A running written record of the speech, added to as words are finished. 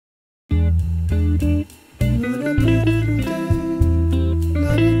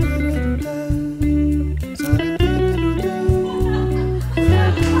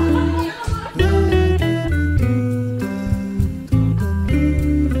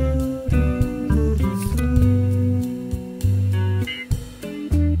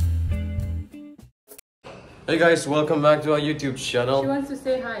Hey guys, welcome back to our YouTube channel. She wants to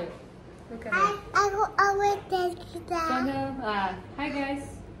say hi. Look at her. I will take that. Channel. Hi guys.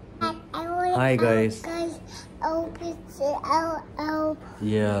 Hi guys.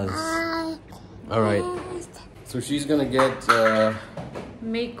 Yes. Alright. So she's gonna get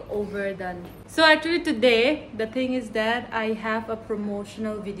Makeover done. So actually today, the thing is that I have a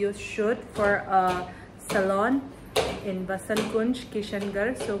promotional video shoot for a salon in Vasant Kunj,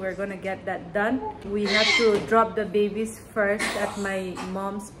 Kishangarh. So we're gonna get that done. We have to drop the babies first at my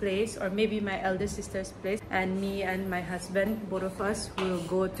mom's place, or maybe my elder sister's place, and me and my husband, both of us, will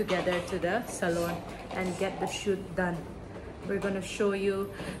go together to the salon and get the shoot done. We're gonna show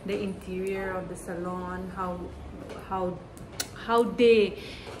you the interior of the salon, how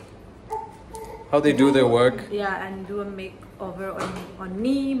they do their work. Yeah, and do a makeover on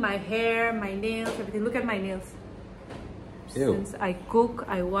me, my hair, my nails, everything. Look at my nails. Ew. Since I cook,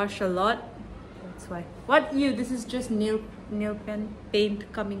 I wash a lot. That's why. What you? This is just nail paint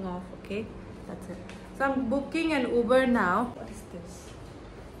coming off. Okay, that's it. So I'm booking an Uber now. What is this?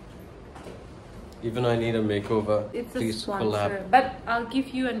 Even I need a makeover. It's Please a sponsor, collab. but I'll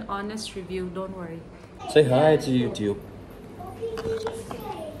give you an honest review. Don't worry. Say hi to YouTube.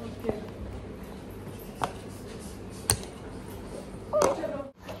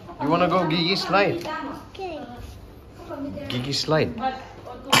 You wanna go Gigi slide? Okay. Gigi slide.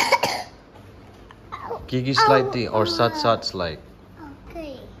 Gigi slide or Sat slide.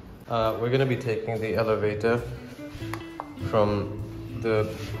 Okay. We're gonna be taking the elevator from the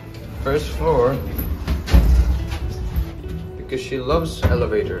first floor because she loves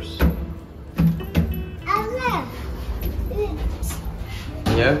elevators.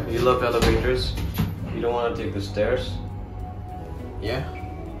 Yeah, you love elevators. You don't want to take the stairs. Yeah.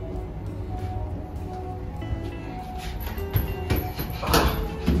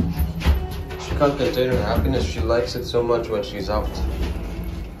 She can't contain her happiness. She likes it so much when she's out.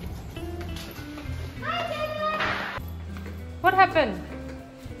 What happened?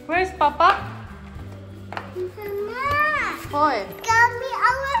 Where's Papa? Mama. Boy. Tell me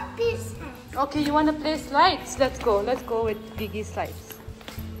our business. Okay, you want to play slides? Let's go. Let's go with Gigi slides.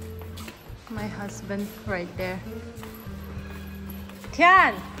 My husband right there.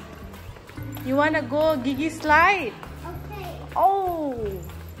 Tian, you want to go Gigi slide? Okay. Oh.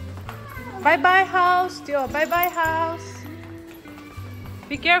 Bye-bye house. Tio, bye-bye house.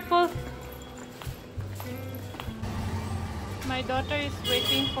 Be careful. My daughter is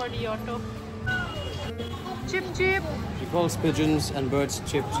waiting for the auto. Chip, chip. She calls pigeons and birds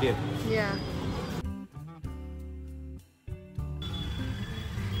chip chip. Yeah.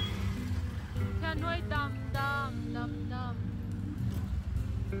 Dum dum dum dum.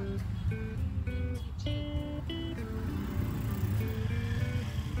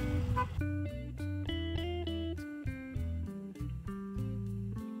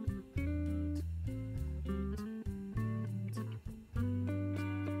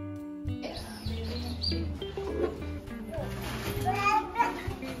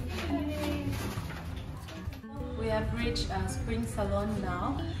 We have reached Spring Salon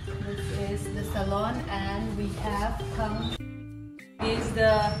now. This is the salon, and we have come. He's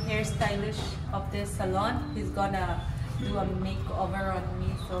the hairstylist of this salon. He's gonna do a makeover on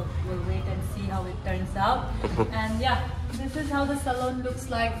me, so we'll wait and see how it turns out. And yeah, this is how the salon looks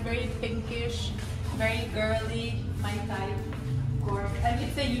like. Very pinkish, very girly, my type. And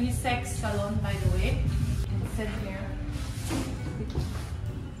it's a unisex salon, by the way. You can sit here.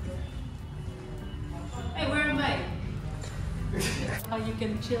 Hey, where am I? You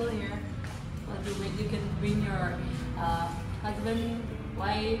can chill here. You can bring your husband,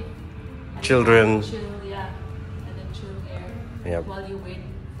 wife, and Children. Chill, yeah, and then chill here. Yep. While you wait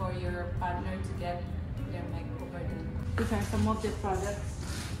for your partner to get their makeover done. These are some of the products.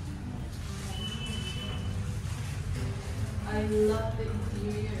 I love the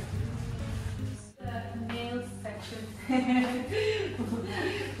interior. The nails section.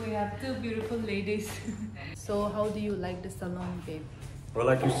 We have two beautiful ladies. So how do you like the salon, babe? Well,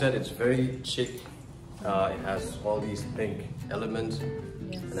 like you said, it's very chic. It has all these pink elements.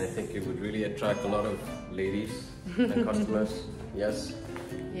 Yes. And I think it would really attract a lot of ladies and customers. Yes.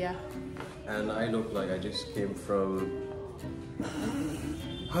 Yeah. And I look like I just came from...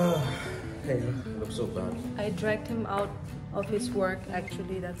 Hey, I look so bad. I dragged him out of his work,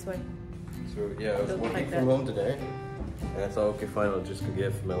 actually, that's why. So yeah, I was working from home today, and I thought, okay, fine, I'll just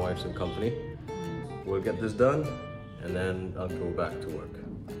give my wife some company. We'll get this done, and then I'll go back to work.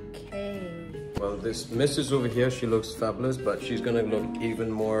 Okay. Well, this Mrs. over here, she looks fabulous, but she's gonna look even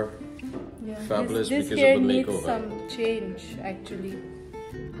more fabulous this because hair of the needs makeover. some change, actually.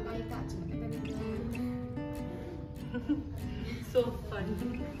 So fun.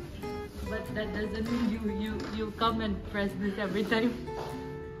 But that doesn't mean you come and press this every time.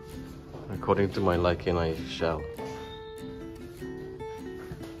 According to my liking, I shall.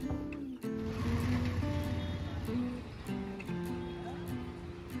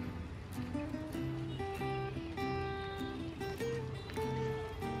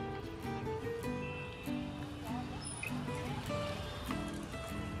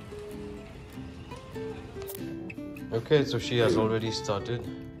 Okay, so she has already started,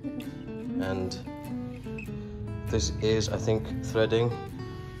 and this is, I think, threading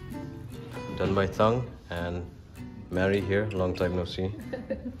done by Thung, and Mary here, long time no see.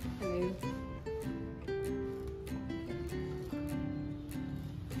 Hello.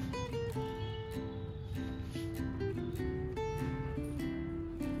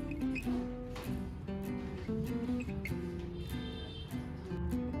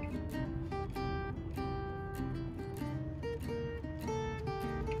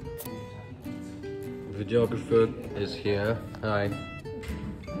 Videographer is here. Hi.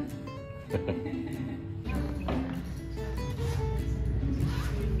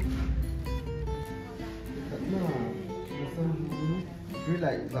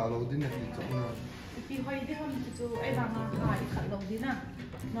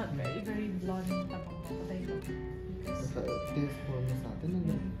 Not very blonde.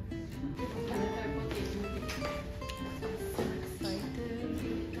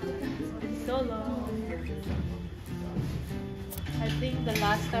 So long. I think the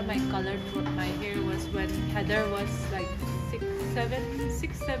last time I colored my hair was when Heather was like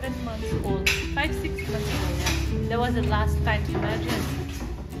 6-7 months old. 5-6 months old, yeah. That was the last time, imagine.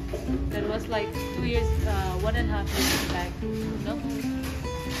 That was like 2 years, 1.5 years back. No?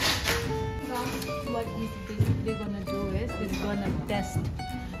 What he's basically gonna do is he's gonna test,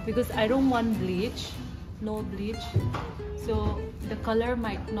 because I don't want bleach, no bleach. So the color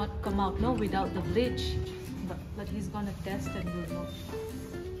might not come out, no, without the bleach. But he's gonna test and we'll know.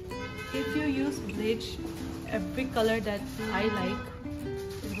 If you use bleach, every color that I like,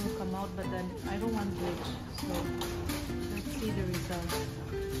 it will come out, but then I don't want bleach. So let's see the result.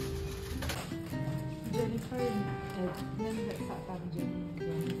 Jennifer and Ed,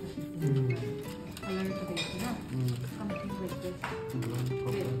 color today, no? Something like this.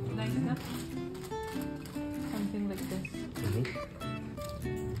 Wait, nice, no? Something like this.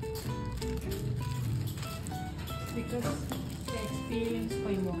 Because the experience ko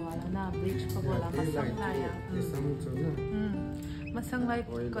yung wala na bleach ko wala masang laya. Masang like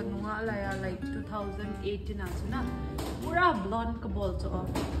kanu nga laya like 2018 na so na pura blonde ka bol so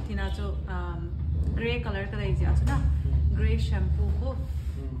tinacho gray color ka dai so na gray shampoo ko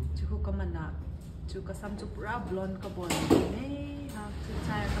chu ka man na chu ka sam chu pura blonde ka bol eh ha chu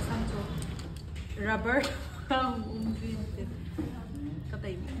chaya ka sam chu rubber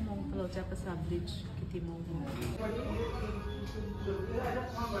katay mong palo cha pa sa bleach kiti mo.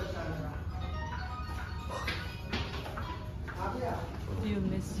 Do you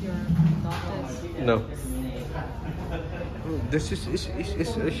miss your daughters? No. This is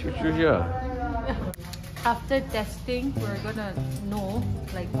yeah. After testing, we're gonna know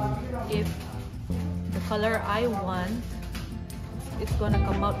like if the color I want, it's gonna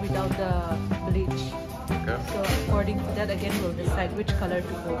come out without the bleach. Okay. So according to that, again we'll decide which color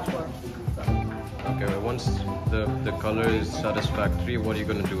to go for. Okay, once the color is satisfactory, what are you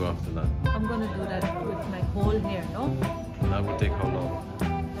gonna do after that? I'm gonna do that with my whole hair, no? That would take how long?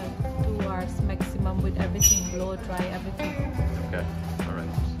 Like 2 hours maximum with everything, blow dry, everything. Okay, alright.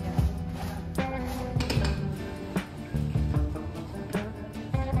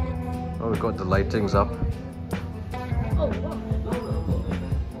 Oh, we got the lightings up. Oh, wow.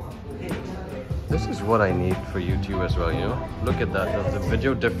 This is what I need for YouTube as well, you know? Look at that, the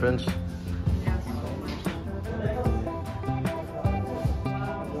video difference.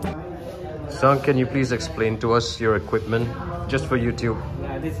 Sang, can you please explain to us your equipment just for YouTube?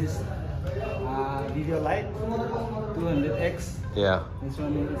 Yeah, this is video light 200x. Yeah. This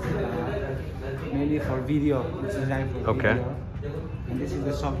one is mainly for video. It's designed for video. And this is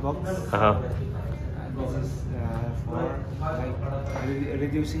the softbox. This is for like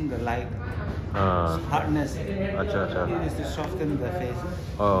reducing the light hardness. It is to soften the face.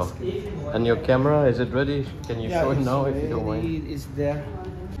 Oh. And your camera, is it ready? Can you show it now if you don't mind? It's there.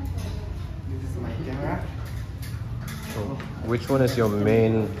 This is my camera. So, which one is your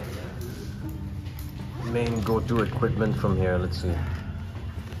main go-to equipment from here? Let's see.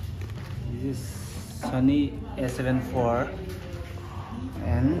 This is Sony A7 IV,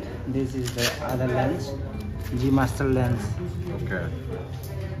 and this is the other lens, G Master lens. Okay.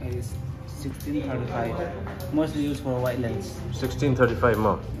 It is 1635, mostly used for wide lens. 1635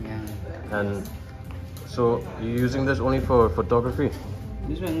 more. Yeah. And so you're using this only for photography?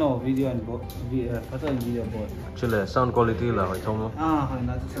 This one no, video and photo and video both. Actually, sound quality lah, I told you.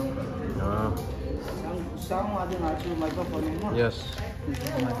 Not sound. Sound ada ngacu microphone mo. Yes. This is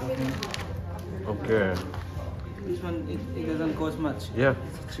the microphone. Okay. This one it doesn't cost much. Yeah.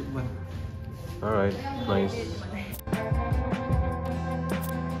 It's a cheap one. All right. Nice.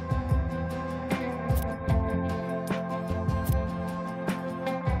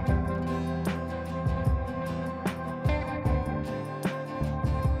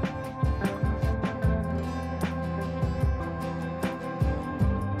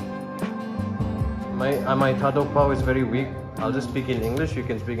 My Tadopao is very weak. I'll just speak in English. You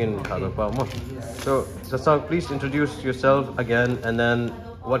can speak in Tadopao more. So, Sasang, please introduce yourself again, and then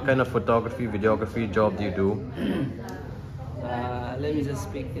what kind of photography, videography job do you do? Let me just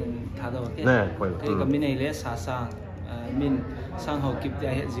speak in Tado, okay? Nah, well, okay, kami na ile sasang, min sang ho kip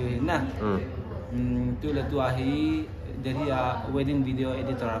dia het ziu na. Tu la tu ahi dari wedding video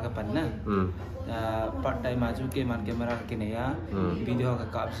editor ka pan na. Part time maju ke man camera ke ne ya, video ka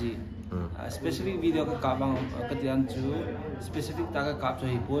kap si. Specific video ka kapang ketian chu, specific ta ka kap chu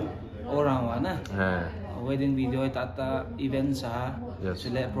hipun orang wa na. Wedding video tata event sa,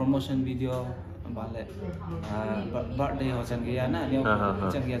 select promotion video. Balik birthday ho chan kia na dia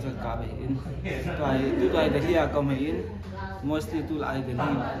chan kia cho ka in tu ai dari ka in mostly tu lai dari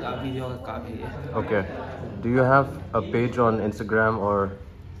la video ka Okay, do you have a page on Instagram or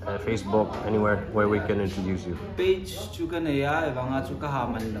Facebook, anywhere where we can introduce you? Page juga na ya banga chu ka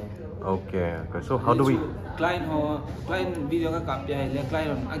haman lo. Okay, so how do we client video ka pya le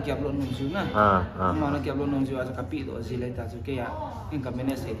client agyap lo nung chu na ma na agyap lo nung chu asa ka pi do zile ta chu ke ya in ka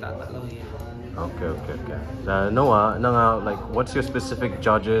mene sai ta lo ya. Okay. Noah, like, what's your specific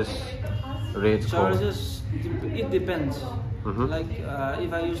charges, rates? Charges, it depends. Like,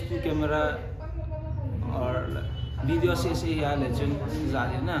 if I use 2 camera or video CSA here, legend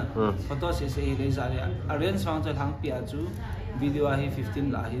zari na, photo CSA here zari. Arrange fang cho thang pia chu, video ahi 15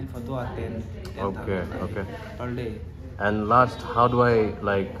 lahi, photo a 10. Okay. Per day. And last, how do I,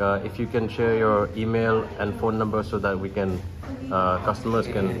 like, if you can share your email and phone number so that we can, customers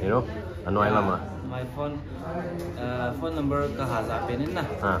can, my phone number ka haza penin na.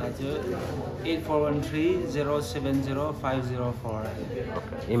 8413-070-504.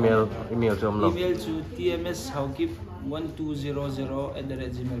 Okay. Email to Email to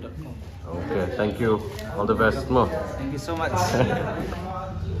tmshaukip1200@gmail.com. Okay, thank you. All the best, Mo. Thank you so much. Show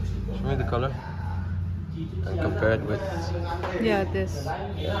me the color and compare it with. Yeah, this.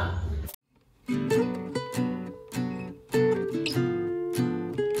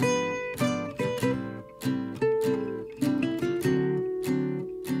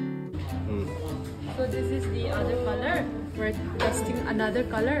 So this is the other color. We're testing another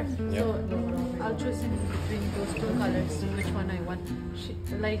color. So I'll choose in between those 2 colors which one I want. He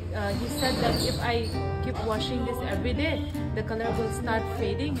said that if I keep washing this every day, the color will start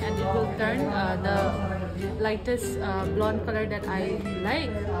fading and it will turn the lightest blonde color that I like.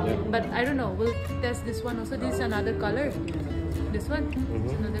 But I don't know. We'll test this one also. This is another color. This one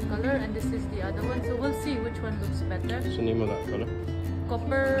is another color, and this is the other one. So we'll see which one looks better. What's the name of that color?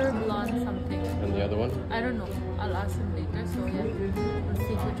 Copper blonde something. And the other one? I don't know. I'll ask him later. So yeah, we'll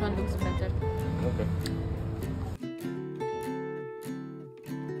see which one looks better. Okay.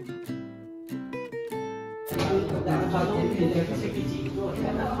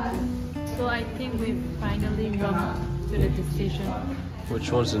 So I think we've finally come to the decision. Which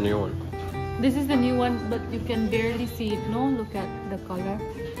one's the new one? This is the new one, but you can barely see it. No, look at the color.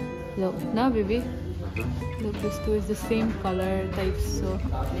 Look, now baby. Look, these two is the same color type, so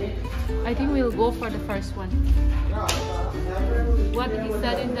I think we'll go for the first one. What he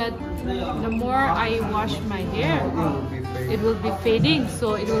said is that the more I wash my hair, it will be fading,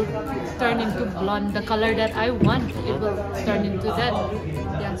 so it will turn into blonde. The color that I want, it will turn into that.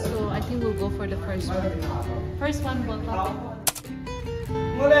 Yeah, so I think we'll go for the first one. First one, Bolta.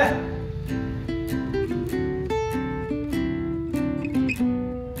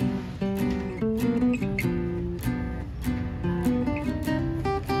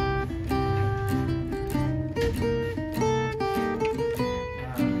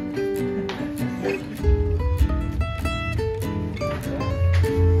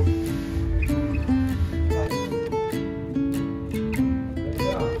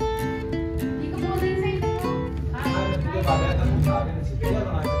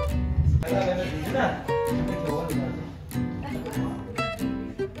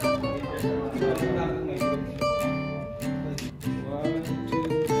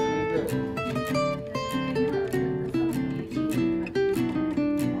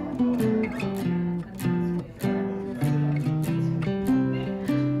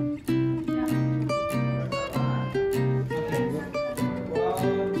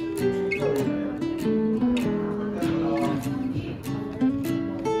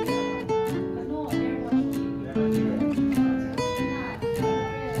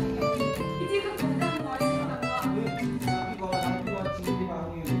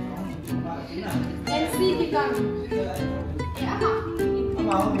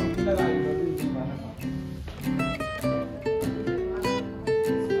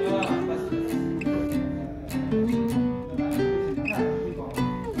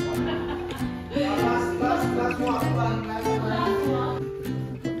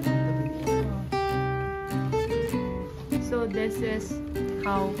 is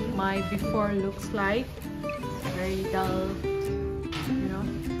how my before looks like. Very dull, you know.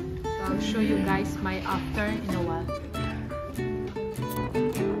 So I'll show you guys my after in a while.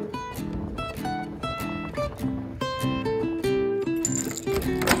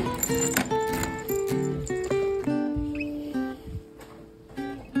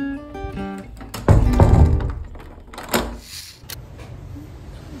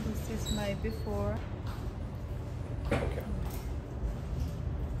 This is my before.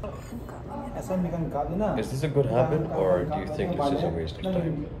 Is this a good habit, or do you think this is a waste of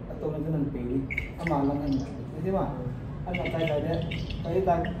time?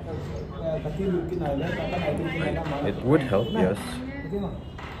 It would help, yes.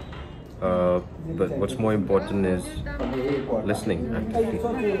 But what's more important is listening actively,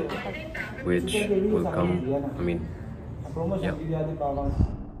 which will come, I mean, yeah.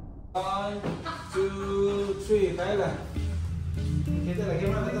 1, 2, 3, kaya lah. Kita lagi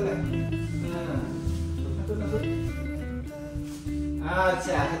mana betul lah.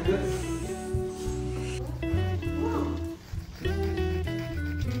 Acha, good.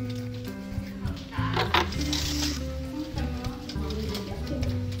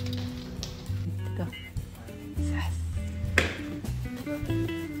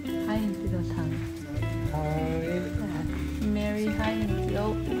 Hi, Tang. Hi. Mary, hi,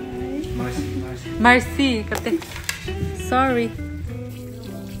 Tio. Mercy. Marcy, kate. Sorry.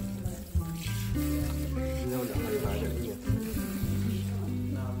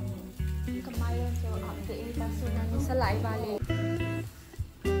 Kemarin so update pasal nang selai balik.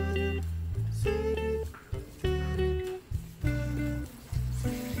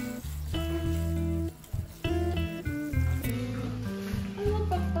 Hello,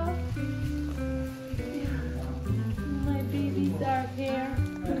 Papa. My babies are here.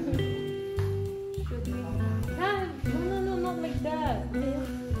 Ah, no, not like that.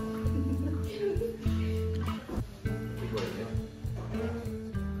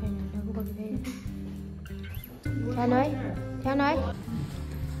 Theo nói.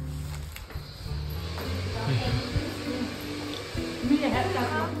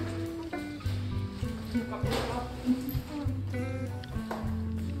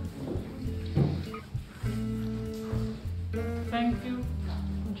 Thank you,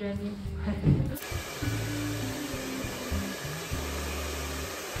 Jenny. I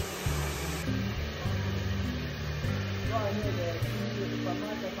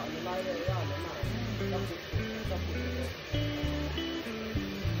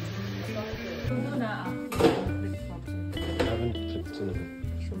haven't clicked in a bit.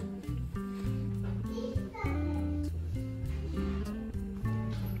 Sure.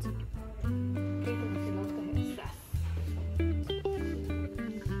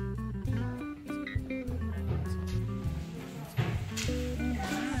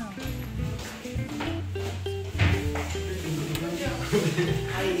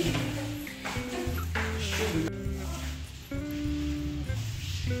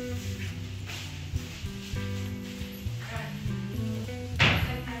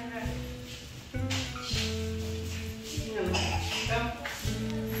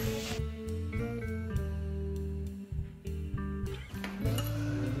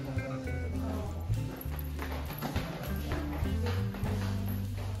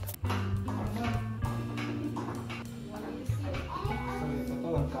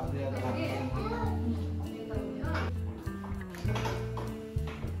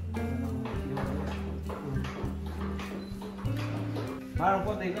 Marang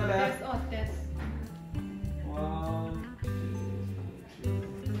po, tingnan na. Test or test. 1, 2,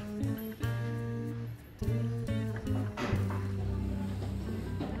 3.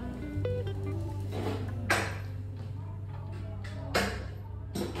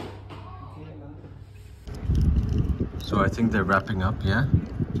 So I think they're wrapping up, yeah?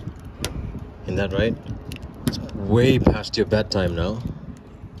 Isn't that right? It's way past your bedtime now.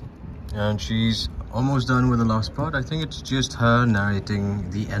 And she's almost done with the last part. I think it's just her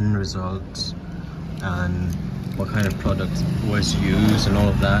narrating the end results and what kind of product was used and all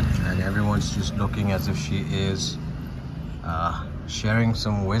of that. And everyone's just looking as if she is sharing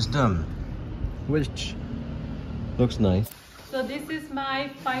some wisdom, which looks nice. So this is my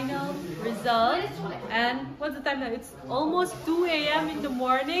final result, and what's the time now? It's almost 2 a.m. in the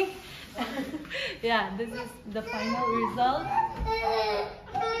morning. Yeah, this is the final result.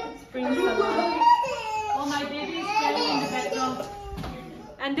 Spring salon. Oh, my baby is playing in the background.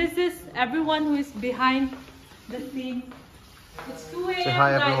 And this is everyone who is behind the scene. It's 2 a.m. Say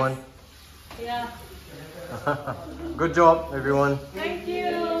hi, guys. everyone. Yeah. Good job, everyone. Thank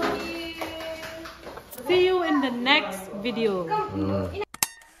you. See you in the next video.